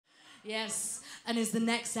Yes, and is the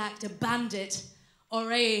next act a bandit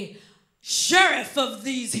or a sheriff of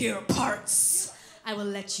these here parts? I will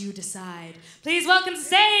let you decide. Please welcome to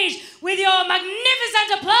stage with your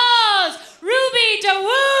magnificent applause, Ruby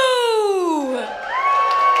DeWoo!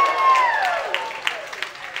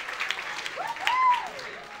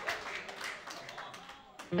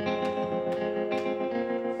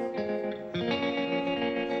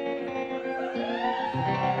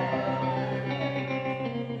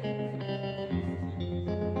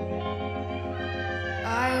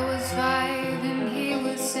 I was 5 and he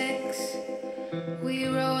was 6. We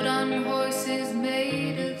rode on horses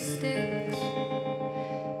made of sticks.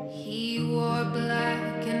 He wore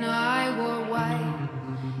black and I wore white.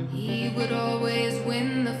 He would always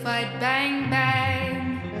win the fight. Bang,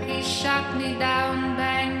 bang. He shot me down.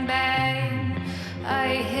 Bang, bang. I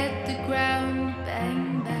hit the ground.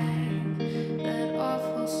 Bang, bang. That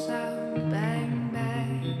awful sound. Bang,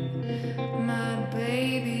 bang. My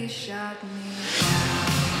baby shot me.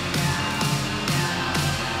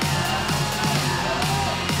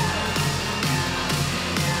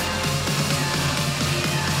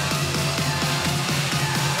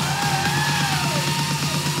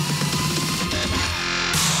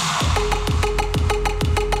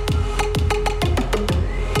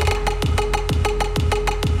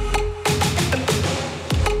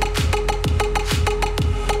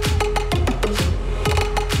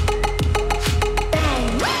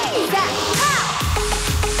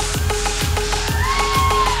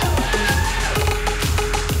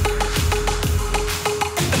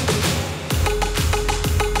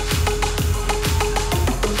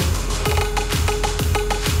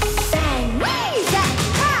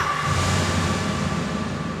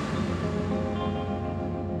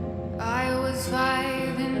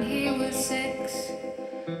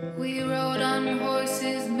 We rode on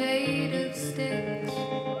horses made of sticks.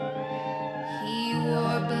 He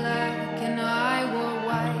wore black and I wore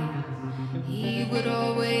white. He would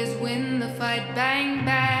always win the fight. Bang,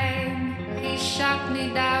 bang. He shot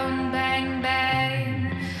me down. Bang,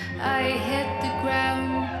 bang. I hit the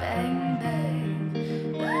ground. Bang,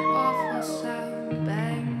 bang. That awful sound.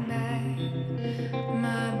 Bang, bang.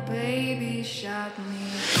 My baby shot me.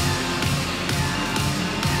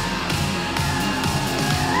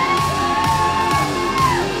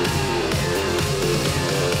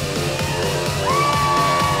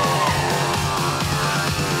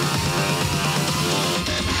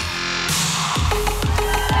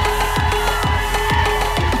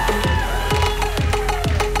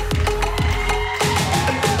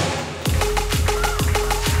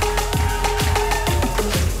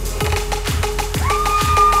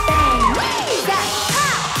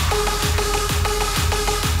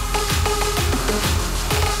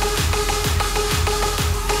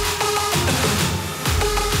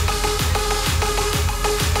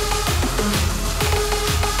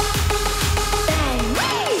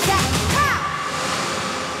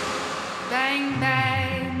 Bang,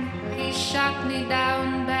 bang, he shot me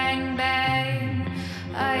down. Bang, bang,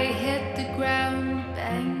 I hit